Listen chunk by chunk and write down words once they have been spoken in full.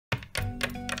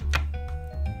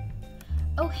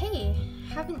Oh hey,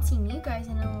 haven't seen you guys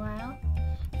in a while.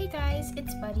 Hey guys,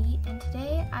 it's Buddy, and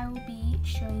today I will be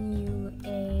showing you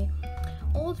a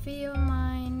old video of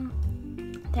mine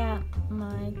that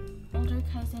my older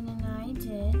cousin and I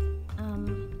did,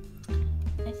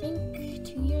 I think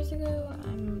 2 years ago.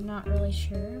 I'm not really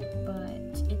sure,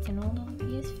 but it's an old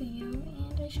LPS video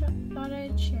and I thought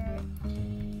I'd share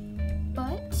it.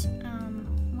 But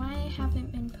why I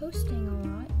haven't been posting a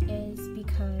lot is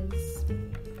because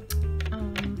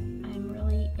I'm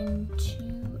really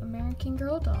into American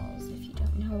Girl dolls. If you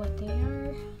don't know what they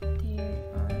are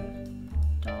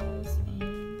dolls,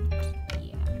 and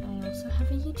yeah, I also have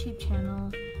a YouTube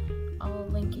channel. I'll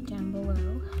link it down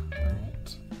below,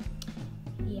 but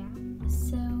yeah,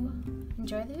 so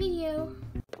enjoy the video.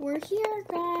 We're here,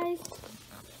 guys.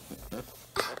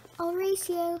 I'll race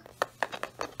you.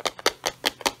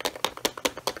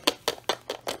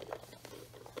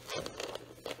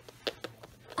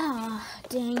 Ah,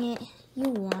 dang it. You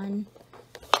won.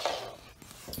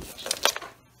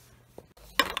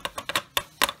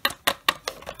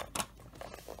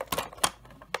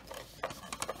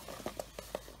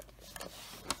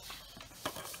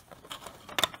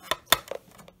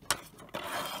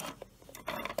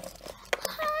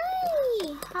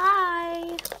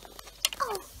 Hi.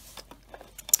 Oh.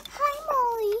 Hi,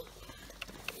 Molly.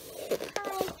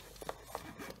 Hi.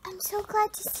 I'm so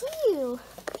glad to see you.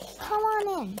 Come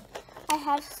on in. I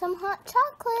have some hot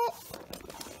chocolate.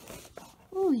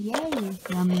 Oh, yay,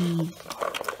 yummy.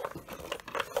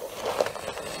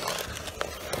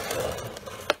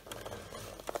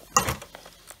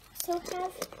 So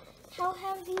how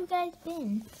have you guys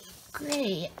been?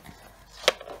 Great.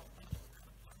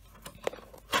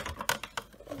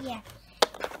 Yeah.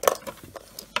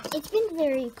 It's been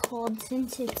very cold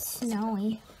since it's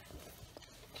snowy.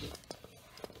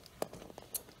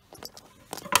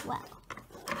 Well,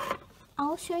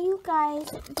 I'll show you guys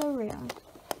the room.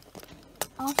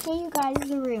 I'll show you guys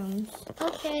the rooms.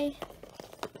 Okay.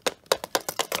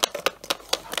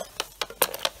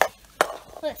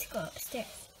 Let's go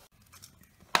upstairs.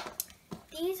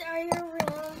 These are your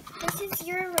rooms. This is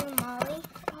your room, Molly.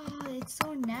 Oh, it's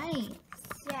so nice.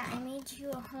 Yeah, I made you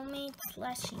a homemade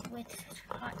slushie with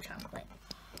hot chocolate.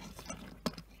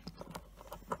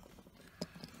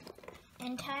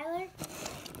 And Tyler,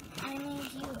 I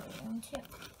made you a room too.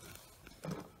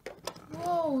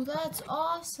 Whoa, that's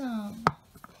awesome.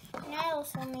 And I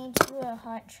also made you a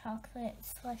hot chocolate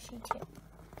slushie too.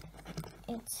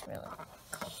 It's really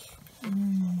cool.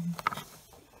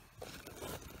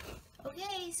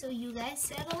 Okay, so you guys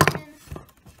settle in.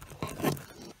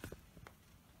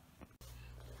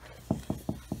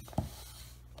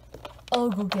 I'll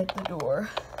go get the door.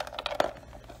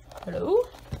 Hello?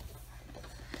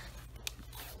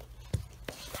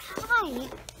 Hi,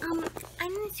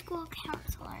 I'm the school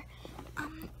counselor.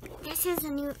 This is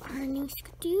our new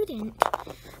student.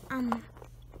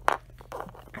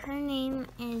 Her name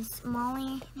is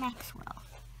Molly Maxwell.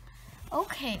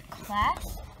 Okay,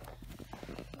 class.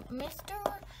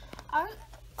 Our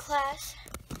class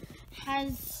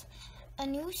has a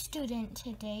new student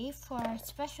today for a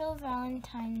special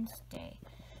Valentine's Day.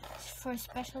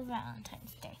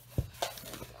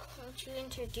 Won't you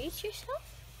introduce yourself?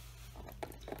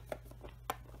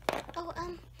 Oh,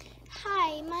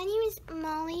 hi, my name is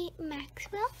Molly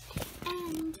Maxwell,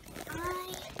 and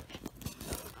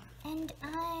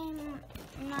I'm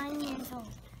 9 years old.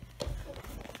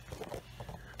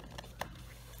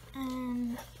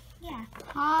 Yeah.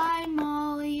 Hi,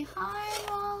 Molly. Hi,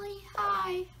 Molly.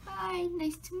 Hi. Hi.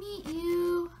 Nice to meet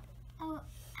you. Oh,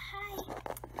 hi.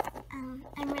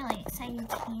 I'm really excited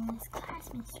to be in this class,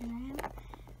 Mr. Ram.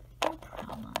 No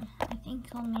problem. I think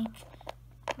you'll make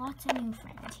lots of new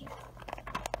friends here.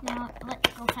 Now,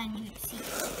 let's go find you a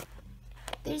seat.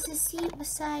 There's a seat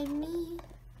beside me.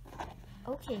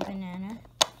 Okay, Banana.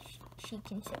 She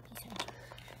can sit beside you.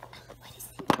 Why does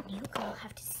the new girl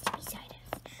have to sit beside us?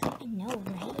 I know,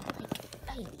 right? Like,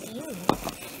 I do.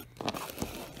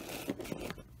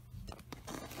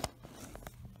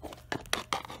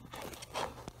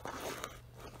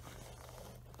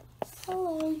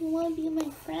 Hello, you want to be my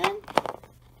friend?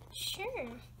 Sure.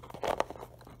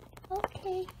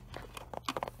 Okay.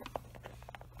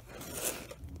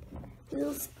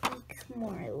 We'll speak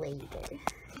more later.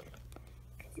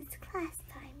 Because it's class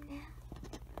time now.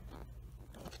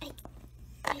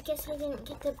 I guess I didn't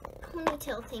get the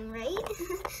ponytail thing right.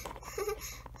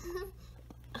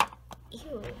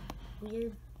 Ew,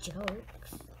 weird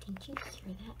jokes. Didn't you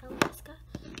hear that, Alaska?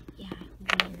 Yeah,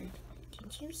 weird.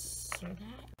 Didn't you hear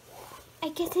that? I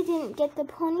guess I didn't get the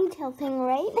ponytail thing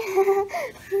right.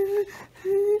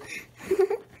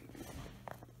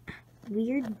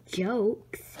 Weird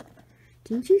jokes.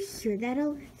 Didn't you hear that,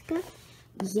 Alaska?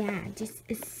 Yeah, just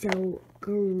so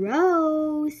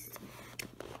gross.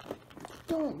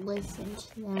 Don't listen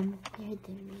to them. They're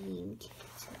the mean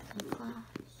kids in the class.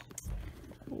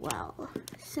 Well,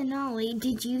 Sonali,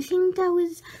 did you think that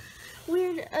was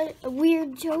weird? A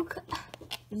weird joke?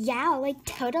 Yeah, like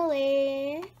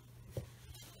totally.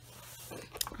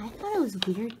 I thought it was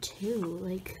weird too.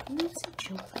 Like, who makes a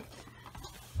joke like that?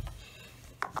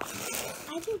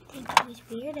 I didn't think it was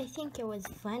weird. I think it was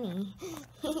funny.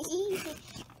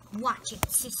 Watch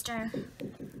it, sister.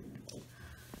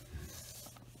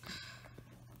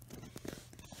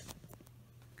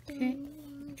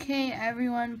 Okay,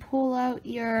 everyone, pull out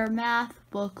your math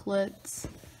booklets.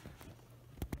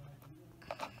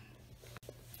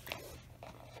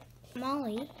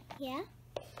 Molly, yeah?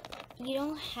 You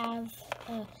don't have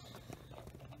a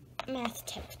math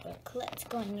textbook. Let's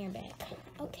go in your bag.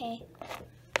 Okay.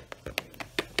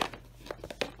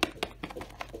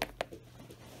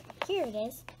 Here it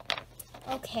is.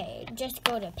 Okay, just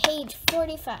go to page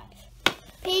 45.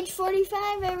 Page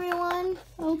 45, everyone.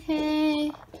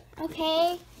 Okay.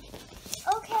 Okay.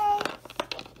 Okay.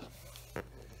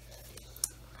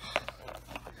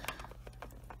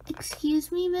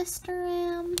 Excuse me, Mr.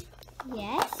 Ram.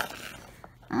 Yes?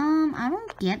 I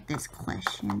don't get this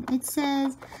question. It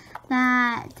says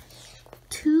that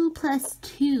 2 plus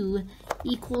 2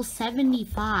 equals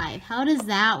 75. How does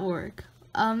that work?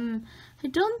 I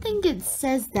don't think it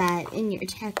says that in your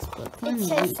textbook. It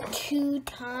says 2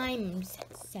 times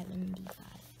 75.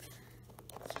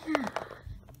 Yeah.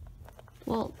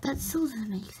 Well, that still doesn't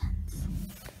make sense.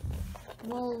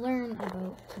 We'll learn about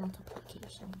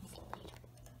multiplication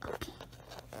later. Okay.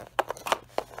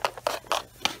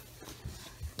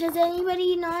 Does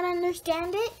anybody not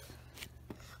understand it?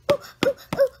 Ooh, ooh,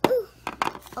 ooh, ooh.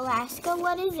 Alaska,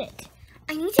 what is it?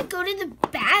 I need to go to the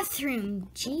bathroom.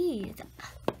 Jeez.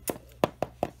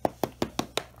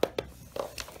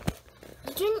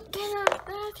 You didn't get a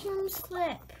bathroom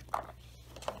slip.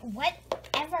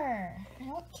 Whatever. I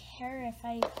don't care if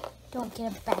I don't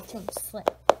get a bathroom slip.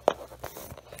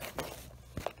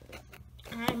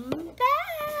 I'm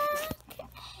back.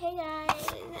 Hey guys.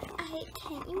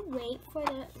 Can't you wait for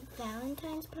the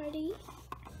Valentine's party?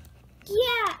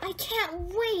 Yeah, I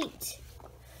can't wait.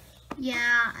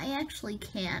 Yeah, I actually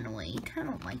can wait. I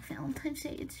don't like Valentine's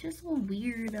Day. It's just so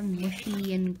weird and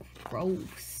mushy and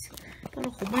gross. Got a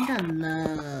whole bunch of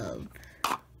love.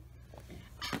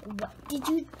 What did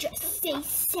you just say,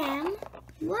 Sam?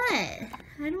 What?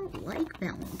 I don't like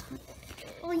Valentine's.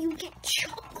 Well, you get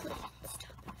chocolate and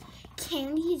stuff.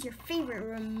 Candy is your favorite,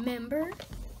 remember?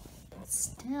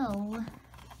 Still.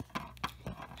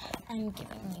 I'm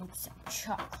giving you some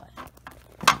chocolate.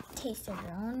 Taste of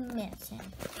your own medicine.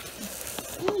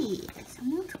 Hey,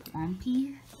 someone's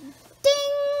grumpy. Ding,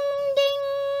 ding,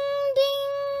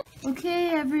 ding.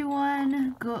 Okay,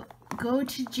 everyone, go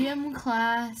to gym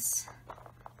class.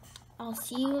 I'll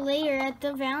see you later at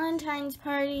the Valentine's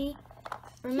party.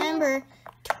 Remember,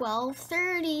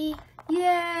 12:30.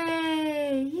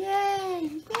 Yay! Yay!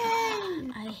 Yay!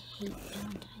 I hate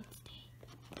Valentine's Day.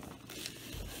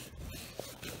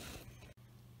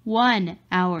 1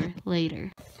 hour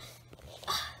later.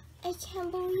 I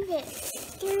can't believe it.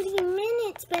 30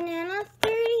 minutes, Banana.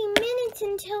 30 minutes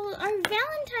until our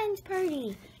Valentine's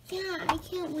party. Yeah, I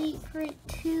can't wait for it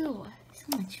too.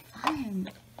 So much fun.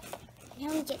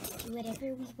 Now we get to do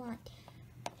whatever we want.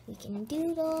 We can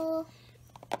doodle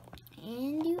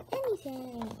and do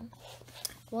anything.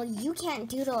 Well, you can't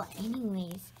doodle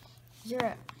anyways.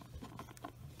 You're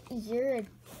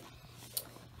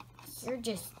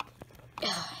just, I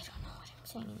don't know what I'm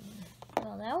saying.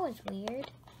 Well, that was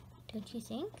weird. Don't you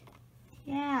think?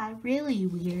 Yeah, really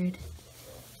weird.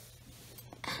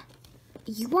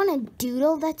 You want to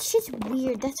doodle? That's just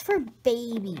weird. That's for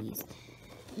babies.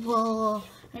 Well,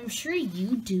 I'm sure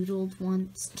you doodled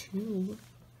once too.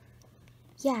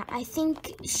 Yeah, I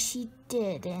think she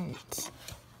didn't.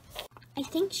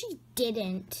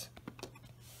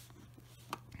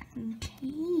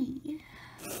 Okay.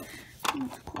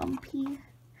 It's grumpy.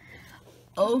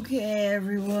 Okay,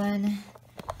 everyone.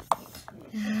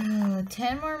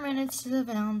 10 more minutes to the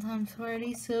Valentine's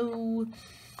party, so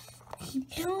keep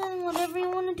doing whatever you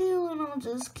want to do, and I'll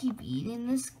just keep eating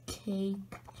this cake.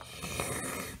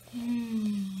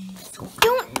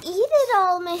 Don't eat it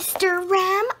all, Mr.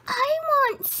 Ram. I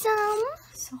want some.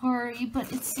 Sorry,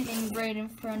 but it's sitting right in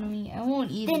front of me. I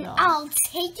won't eat Then it all. I'll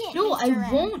take it, No, Mr. I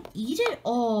Ram. won't eat it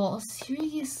all.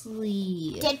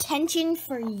 Seriously. Detention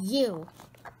for you,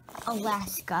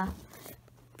 Alaska,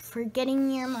 for getting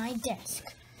near my desk.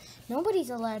 Nobody's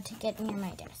allowed to get near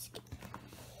my desk.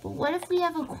 But what if we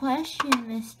have a question,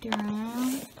 Mr.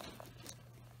 Ram?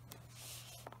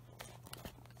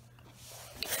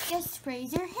 Just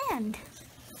raise your hand.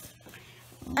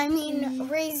 I mean,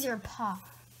 raise your paw.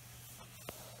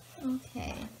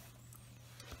 Okay.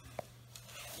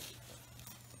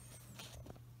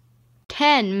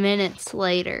 10 minutes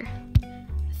later.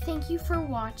 Thank you for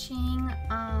watching.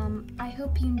 I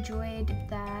hope you enjoyed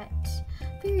that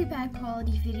very bad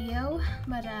quality video,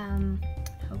 but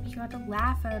hope you got a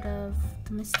laugh out of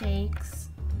the mistakes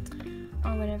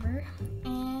or whatever.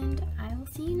 And I will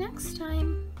see you next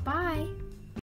time. Bye.